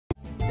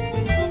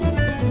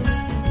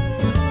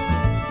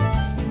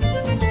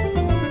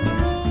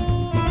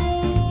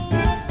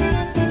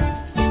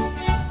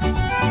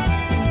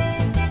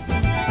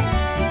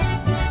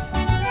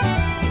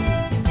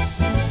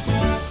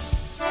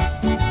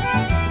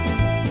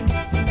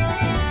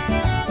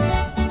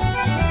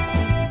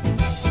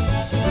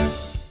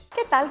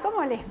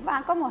les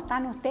va? ¿Cómo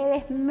están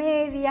ustedes?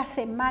 Media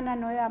semana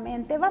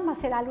nuevamente. Vamos a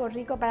hacer algo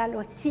rico para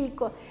los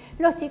chicos.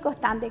 Los chicos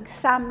están de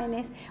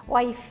exámenes o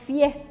hay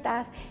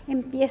fiestas,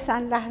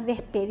 empiezan las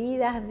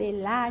despedidas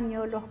del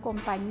año, los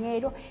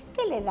compañeros.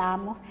 ¿Qué le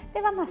damos?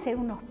 Le vamos a hacer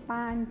unos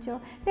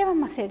panchos, le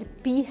vamos a hacer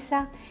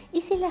pizza.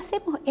 Y si le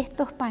hacemos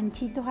estos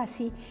panchitos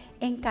así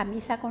en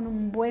camisa con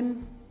un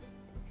buen,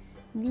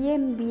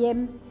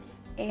 bien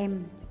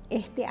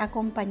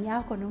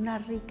acompañados con una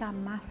rica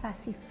masa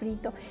así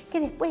frito, que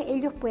después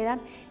ellos puedan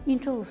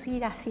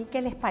introducir así,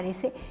 ¿qué les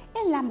parece?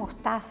 En la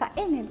mostaza,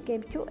 en el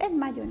ketchup, en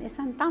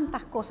mayonesa, en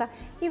tantas cosas,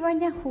 y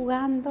vayan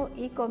jugando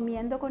y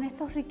comiendo con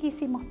estos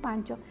riquísimos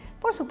panchos.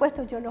 Por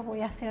supuesto, yo los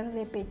voy a hacer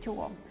de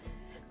pechugon.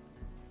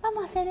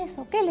 Vamos a hacer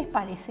eso, ¿qué les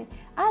parece?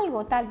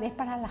 Algo tal vez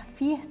para las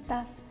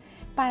fiestas,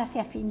 para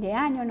hacia fin de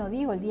año, no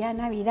digo el día de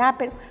Navidad,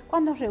 pero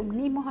cuando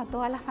reunimos a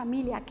toda la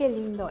familia, qué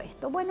lindo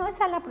esto. Bueno,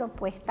 esa es la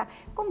propuesta,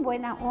 con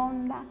buena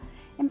onda,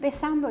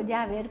 empezando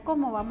ya a ver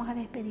cómo vamos a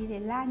despedir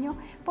el año,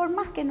 por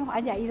más que nos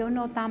haya ido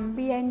no tan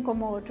bien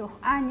como otros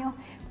años,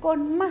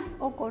 con más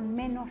o con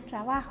menos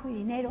trabajo y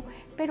dinero,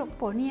 pero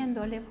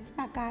poniéndole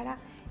una cara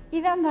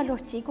y dando a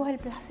los chicos el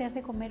placer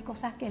de comer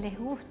cosas que les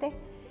guste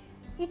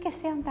y que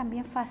sean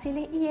también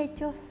fáciles y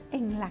hechos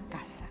en la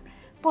casa,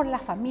 por la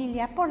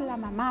familia, por la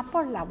mamá,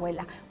 por la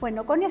abuela.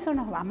 Bueno, con eso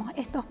nos vamos.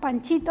 Estos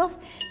panchitos,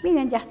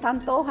 miren, ya están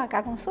todos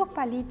acá con sus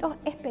palitos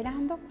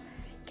esperando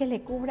que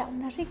le cubra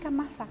una rica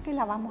masa que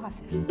la vamos a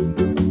hacer.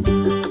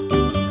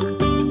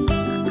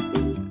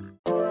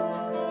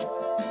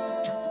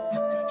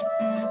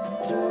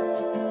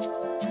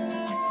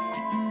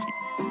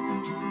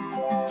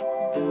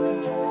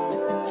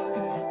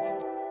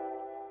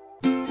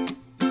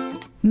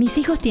 Mis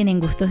hijos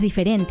tienen gustos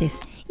diferentes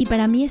y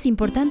para mí es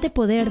importante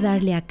poder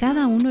darle a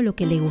cada uno lo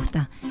que le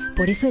gusta.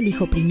 Por eso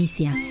elijo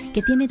Primicia,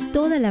 que tiene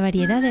toda la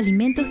variedad de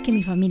alimentos que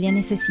mi familia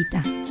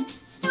necesita.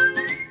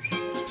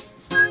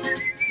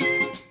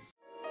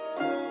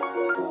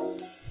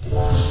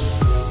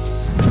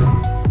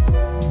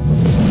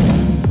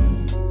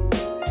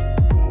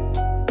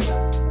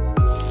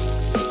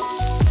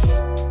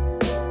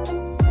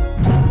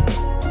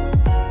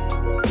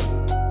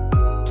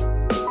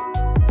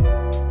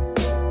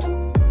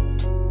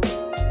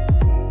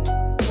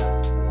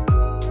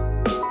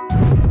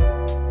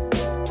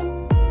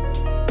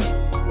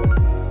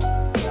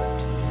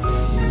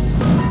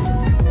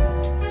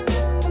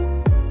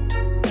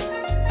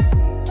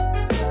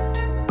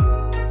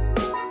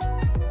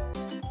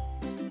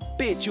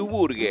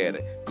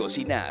 Burger.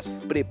 Cocinás,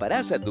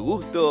 preparás a tu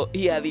gusto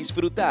y a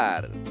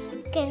disfrutar.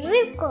 ¡Qué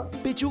rico!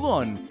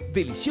 Pechugon,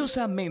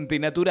 deliciosamente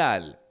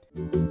natural.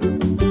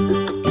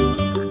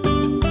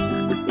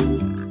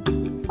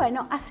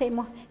 Bueno,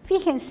 hacemos,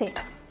 fíjense,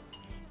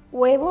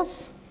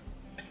 huevos.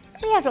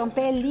 Voy a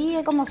romper el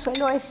ligue, como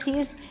suelo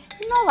decir,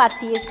 no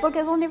batir,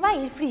 porque donde va a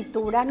ir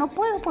fritura no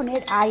puedo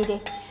poner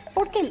aire,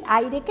 porque el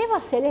aire, ¿qué va a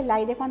hacer el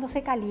aire cuando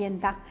se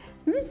calienta?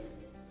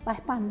 Va a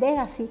expandir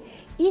así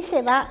y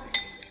se va.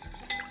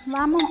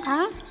 Vamos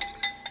a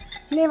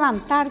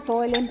levantar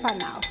todo el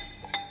empanado.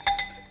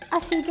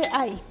 Así que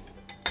ahí,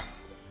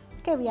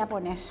 ¿qué voy a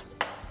poner?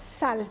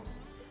 Sal,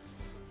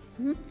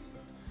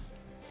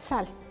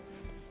 sal,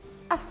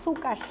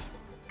 azúcar.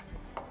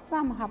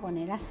 Vamos a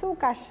poner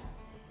azúcar.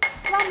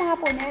 Vamos a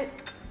poner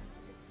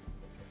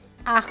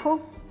ajo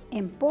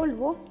en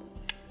polvo.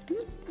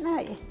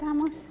 Ahí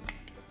estamos.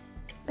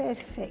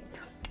 Perfecto.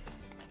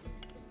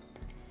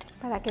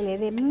 Para que le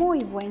dé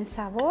muy buen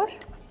sabor.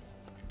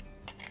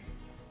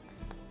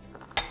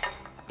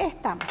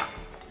 Estamos.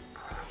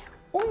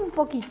 Un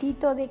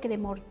poquitito de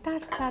cremor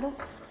tártaro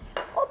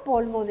o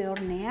polvo de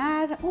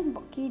hornear, un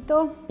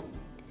poquito.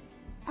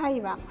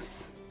 Ahí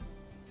vamos.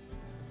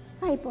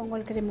 Ahí pongo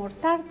el cremor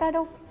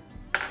tártaro.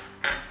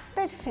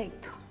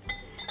 Perfecto.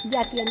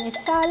 Ya tiene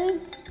sal.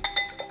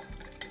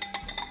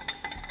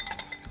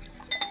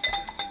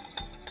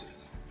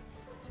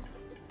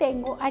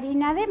 Tengo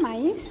harina de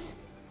maíz.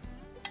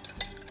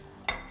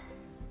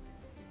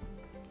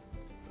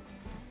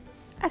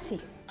 Así.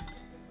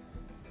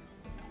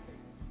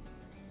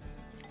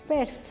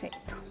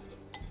 Perfecto.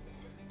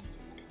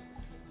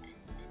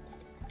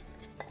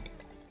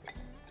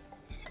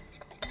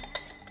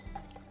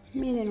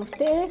 Miren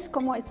ustedes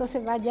cómo esto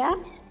se va ya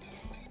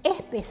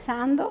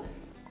espesando.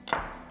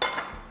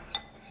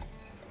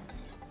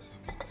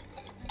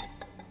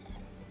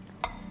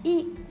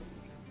 Y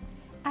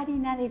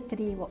harina de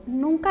trigo,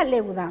 nunca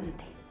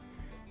leudante.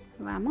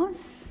 Vamos,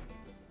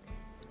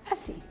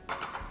 así.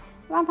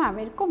 Vamos a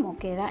ver cómo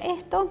queda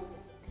esto.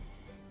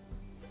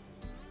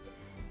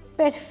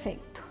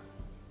 Perfecto.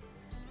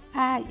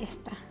 Ahí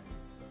está.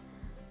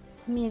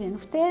 Miren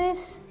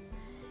ustedes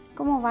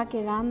cómo va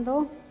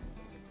quedando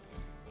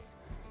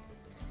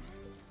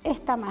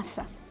esta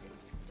masa.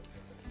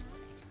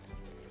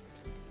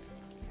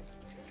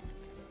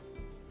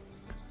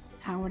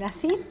 Ahora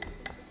sí,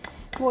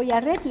 voy a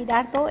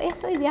retirar todo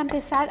esto y voy a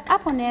empezar a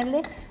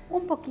ponerle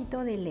un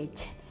poquito de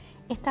leche.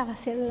 Esta va a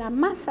ser la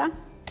masa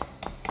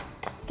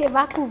que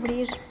va a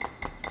cubrir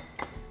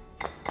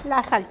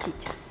las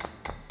salchichas.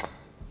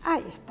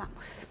 Ahí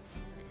estamos.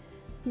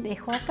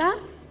 Dejo acá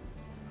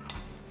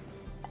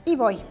y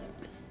voy.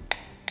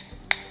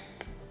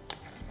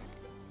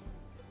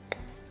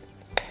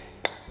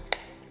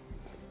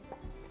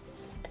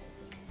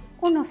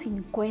 Unos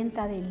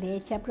 50 de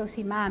leche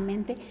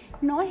aproximadamente.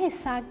 No es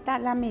exacta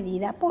la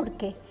medida. ¿Por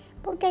qué?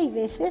 Porque hay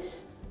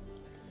veces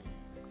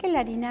que la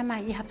harina de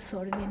maíz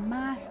absorbe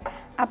más,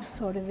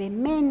 absorbe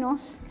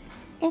menos.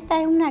 Esta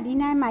es una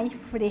harina de maíz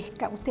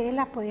fresca. Ustedes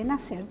la pueden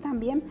hacer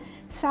también.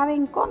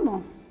 ¿Saben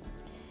cómo?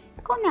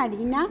 Con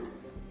harina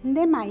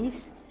de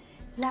maíz,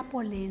 la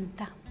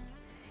polenta.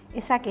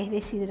 Esa que es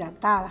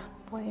deshidratada.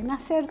 Pueden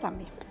hacer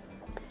también.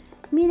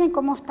 Miren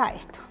cómo está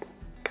esto.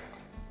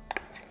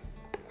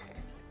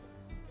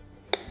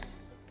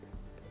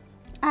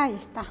 Ahí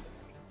está.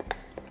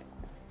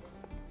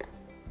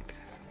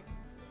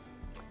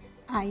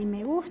 Ahí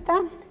me gusta.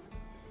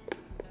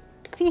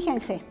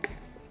 Fíjense.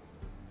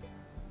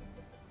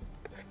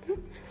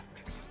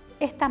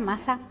 Esta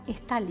masa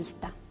está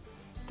lista.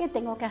 ¿Qué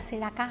tengo que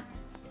hacer acá?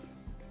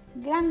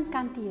 Gran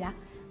cantidad.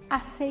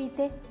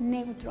 Aceite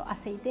neutro,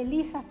 aceite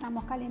Liza,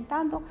 estamos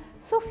calentando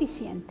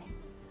suficiente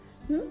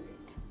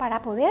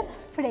para poder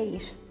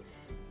freír.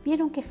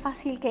 ¿Vieron qué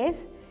fácil que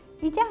es?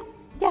 Y ya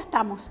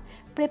estamos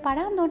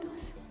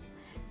preparándonos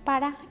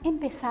para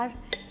empezar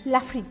la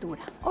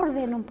fritura.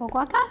 Ordeno un poco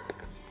acá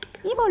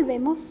y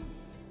volvemos.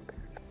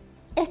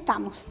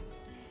 Estamos.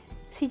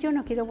 Si yo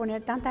no quiero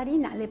poner tanta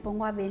harina, le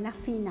pongo avena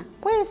fina.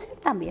 Puede ser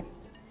también.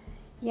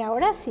 Y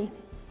ahora sí.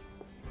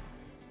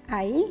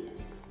 Ahí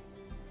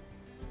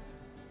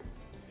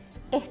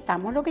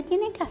estamos. Lo que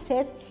tienen que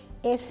hacer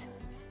es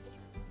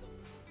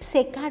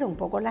secar un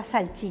poco la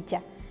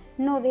salchicha.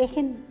 No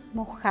dejen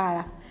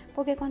mojada,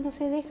 porque cuando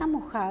se deja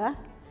mojada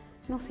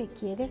no se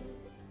quiere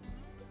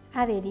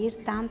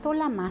adherir tanto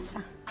la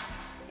masa.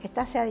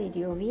 Esta se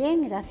adhirió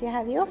bien, gracias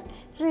a Dios.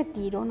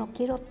 Retiro, no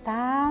quiero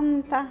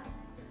tanta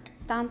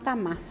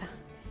masa.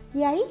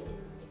 Y ahí,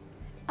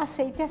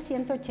 aceite a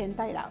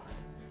 180 grados.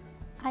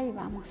 Ahí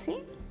vamos, ¿sí?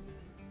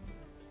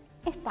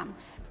 Estamos.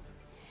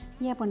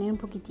 Voy a poner un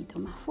poquitito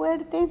más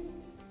fuerte.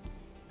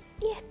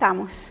 Y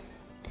estamos.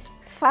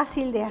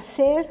 Fácil de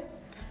hacer.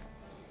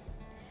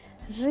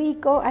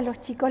 Rico, a los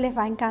chicos les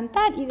va a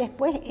encantar. Y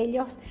después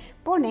ellos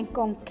ponen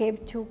con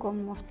ketchup,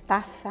 con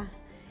mostaza,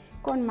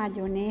 con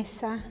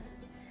mayonesa,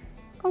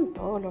 con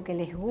todo lo que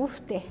les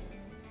guste.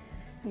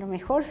 A lo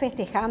mejor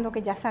festejando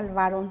que ya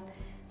salvaron,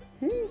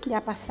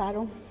 ya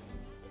pasaron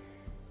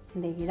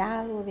de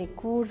grado, de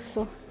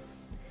curso.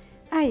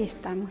 Ahí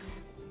estamos.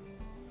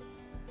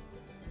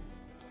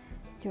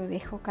 Yo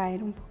dejo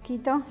caer un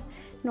poquito.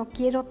 No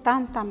quiero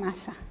tanta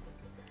masa.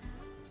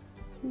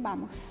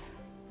 Vamos.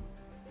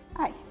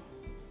 Ahí.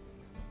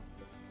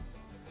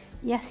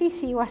 Y así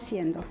sigo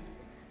haciendo.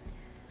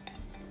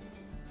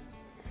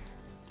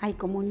 Hay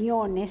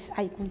comuniones,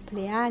 hay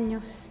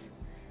cumpleaños,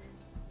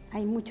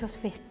 hay muchos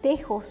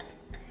festejos,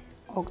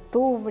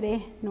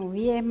 octubre,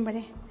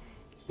 noviembre.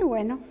 Y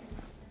bueno,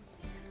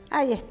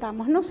 ahí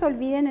estamos. No se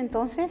olviden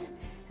entonces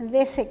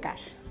de secar.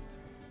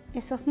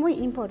 Eso es muy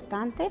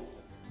importante.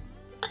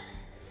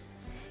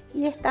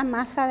 Y esta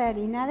masa de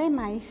harina de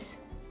maíz.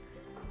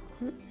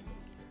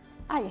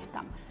 Ahí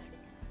estamos.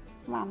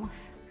 Vamos.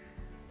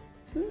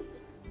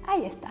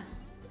 Ahí está.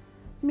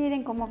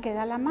 Miren cómo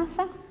queda la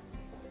masa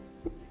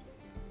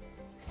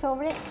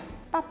sobre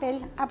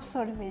papel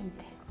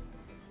absorbente.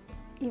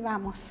 Y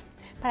vamos.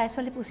 Para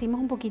eso le pusimos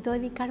un poquito de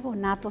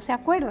bicarbonato, ¿se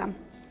acuerdan?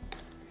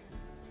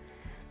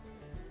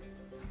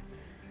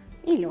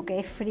 Y lo que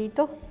es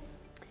frito,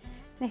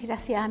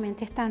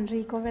 desgraciadamente es tan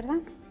rico, ¿verdad?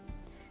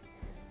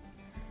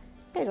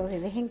 Pero de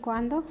vez en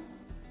cuando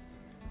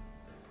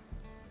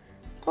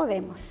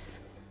podemos.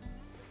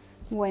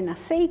 Buen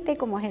aceite,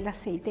 como es el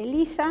aceite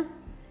Liza.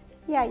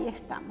 Y ahí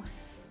estamos.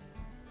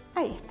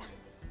 Ahí está.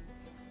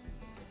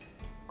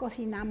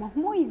 Cocinamos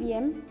muy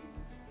bien.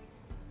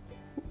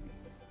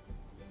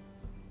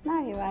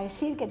 Nadie va a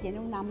decir que tiene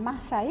una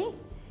masa ahí.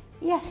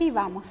 Y así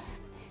vamos.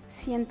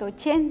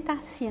 180,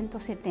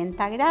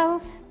 170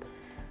 grados.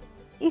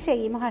 Y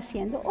seguimos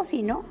haciendo, o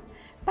si no,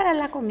 para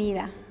la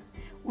comida.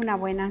 Una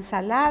buena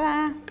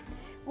ensalada,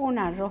 un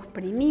arroz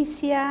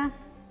primicia.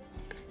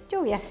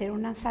 Yo voy a hacer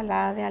una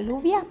ensalada de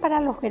alubias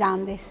para los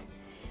grandes.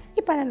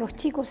 Y para los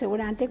chicos,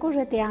 seguramente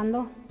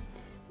correteando,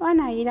 van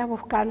a ir a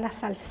buscar las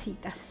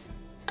salsitas.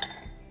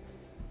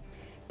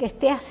 Que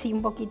esté así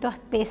un poquito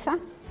espesa.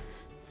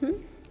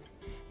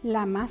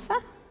 La masa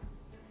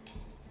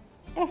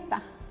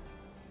está.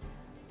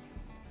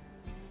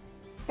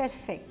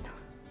 Perfecto.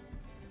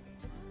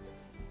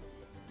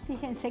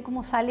 Fíjense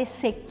cómo sale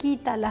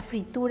sequita la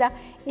fritura.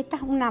 Esta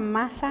es una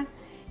masa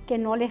que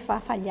no les va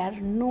a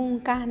fallar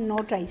nunca, no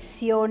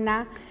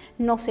traiciona,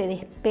 no se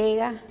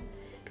despega,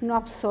 no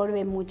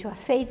absorbe mucho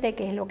aceite,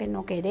 que es lo que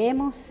no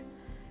queremos.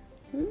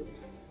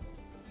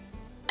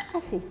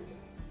 Así.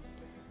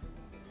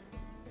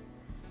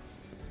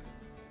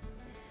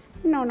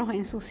 No nos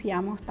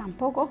ensuciamos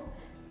tampoco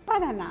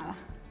para nada.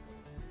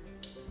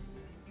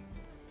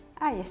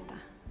 Ahí está.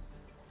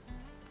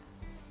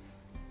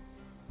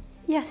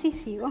 Y así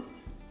sigo.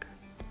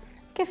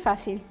 Qué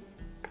fácil.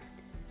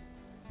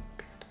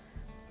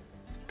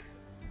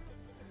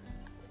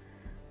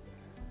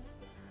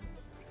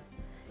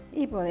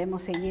 Y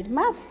podemos seguir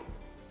más.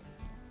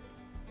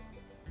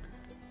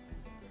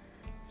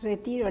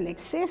 Retiro el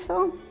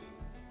exceso.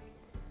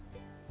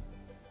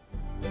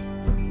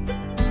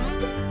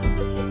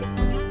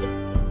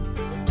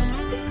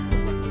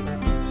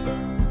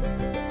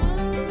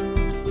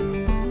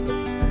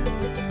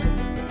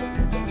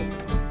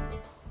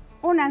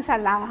 Una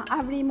ensalada.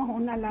 Abrimos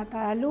una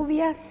lata de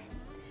alubias,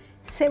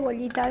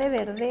 cebollita de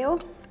verdeo,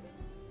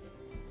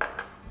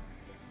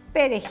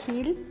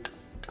 perejil,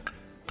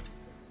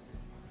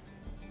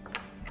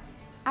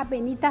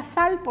 apenita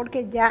sal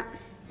porque ya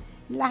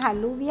las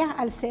alubias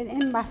al ser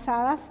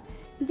envasadas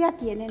ya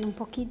tienen un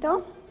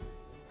poquito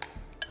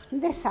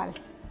de sal,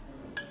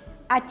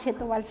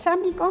 acheto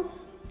balsámico,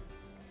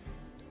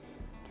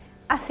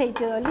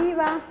 aceite de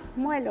oliva,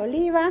 muel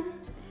oliva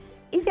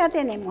y ya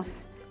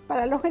tenemos.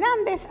 Para los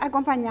grandes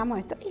acompañamos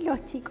esto y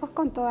los chicos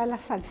con todas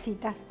las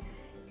salsitas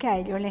que a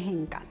ellos les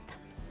encanta.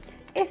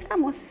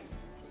 Estamos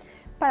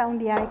para un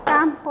día de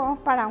campo,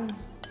 para un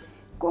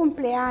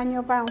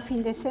cumpleaños, para un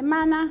fin de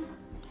semana,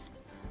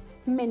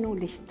 menú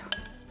listo.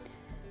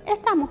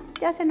 Estamos,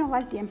 ya se nos va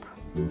el tiempo.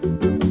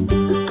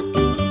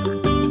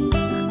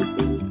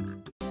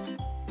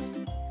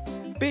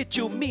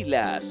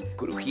 Pechumilas,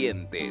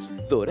 crujientes,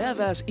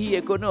 doradas y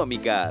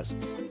económicas.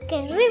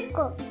 ¡Qué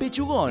rico!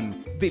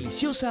 Pechugon,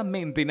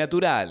 deliciosamente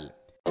natural.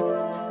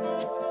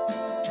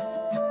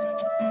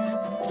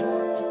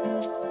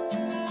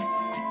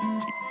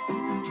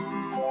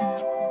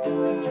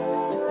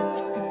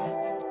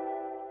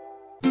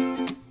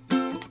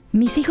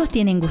 Mis hijos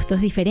tienen gustos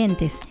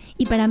diferentes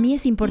y para mí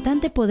es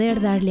importante poder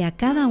darle a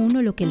cada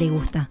uno lo que le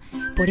gusta.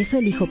 Por eso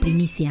elijo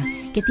Primicia,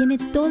 que tiene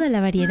toda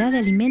la variedad de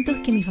alimentos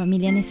que mi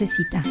familia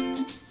necesita.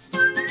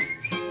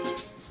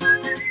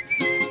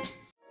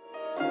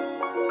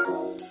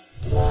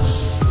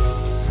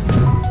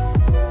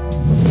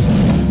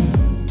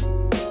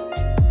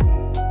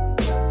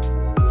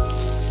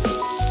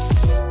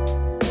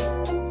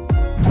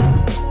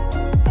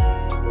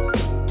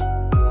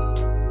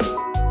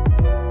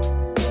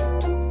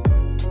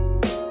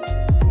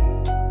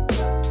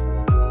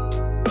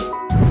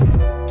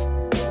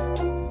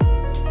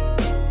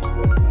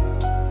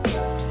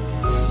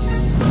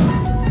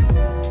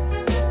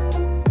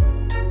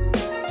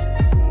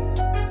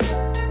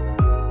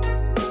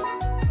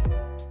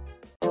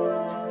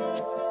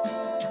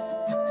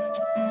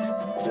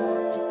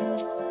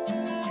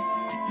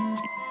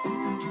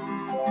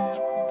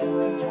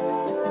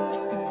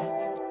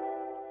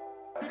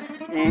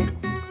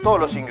 Y todos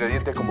los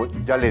ingredientes, como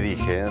ya le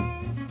dije.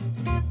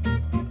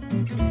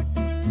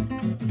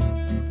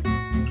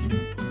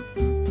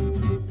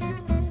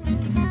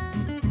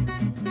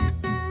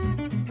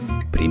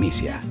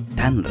 Primicia,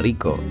 tan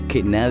rico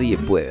que nadie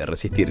puede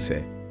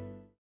resistirse.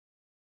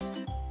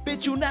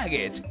 Pechu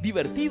Nuggets,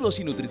 divertidos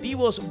y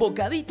nutritivos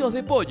bocaditos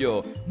de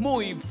pollo,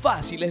 muy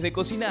fáciles de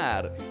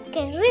cocinar.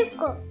 ¡Qué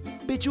rico!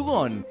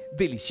 Pechugon,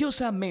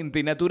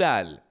 deliciosamente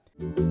natural.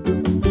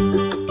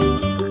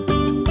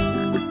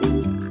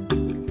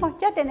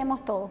 Ya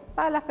tenemos todo.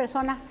 Para las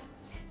personas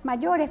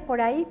mayores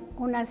por ahí,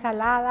 una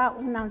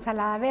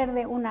ensalada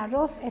verde, un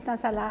arroz, esta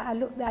ensalada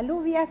de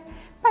alubias.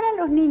 Para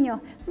los niños,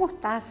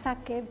 mostaza,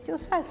 ketchup,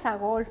 salsa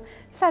golf,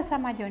 salsa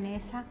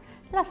mayonesa,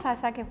 la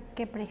salsa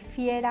que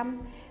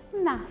prefieran,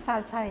 una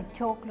salsa de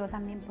choclo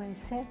también puede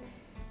ser.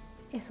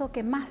 Eso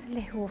que más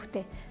les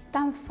guste.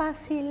 Tan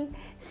fácil,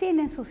 sin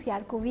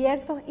ensuciar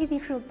cubiertos y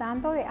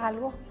disfrutando de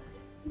algo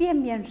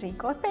bien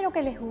rico. Espero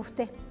que les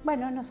guste.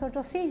 Bueno,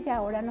 nosotros sí, ya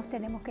ahora nos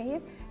tenemos que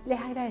ir. Les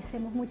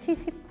agradecemos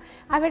muchísimo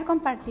haber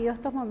compartido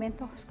estos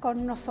momentos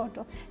con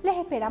nosotros. Les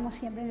esperamos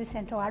siempre en el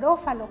Centro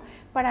Garófalo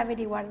para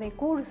averiguar de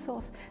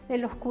cursos, de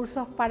los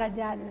cursos para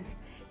ya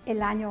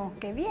el año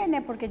que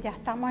viene, porque ya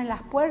estamos en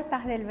las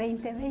puertas del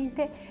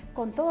 2020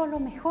 con todo lo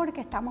mejor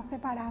que estamos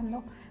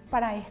preparando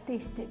para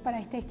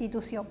esta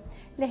institución.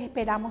 Les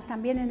esperamos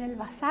también en el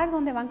bazar,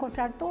 donde va a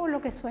encontrar todo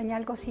lo que sueña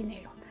el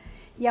cocinero.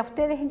 Y a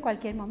ustedes en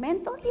cualquier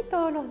momento y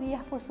todos los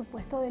días, por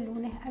supuesto, de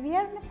lunes a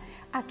viernes,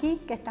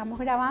 aquí que estamos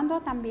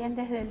grabando también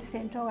desde el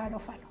Centro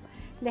Garófalo.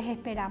 Les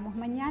esperamos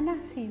mañana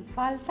sin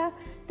falta.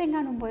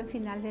 Tengan un buen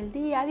final del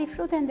día,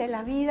 disfruten de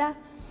la vida,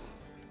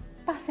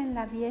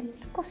 pásenla bien,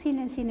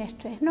 cocinen sin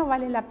estrés, no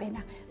vale la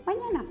pena.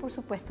 Mañana, por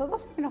supuesto,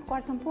 12 menos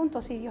cuarto en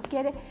punto, si Dios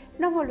quiere,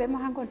 nos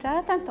volvemos a encontrar.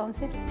 Hasta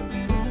entonces.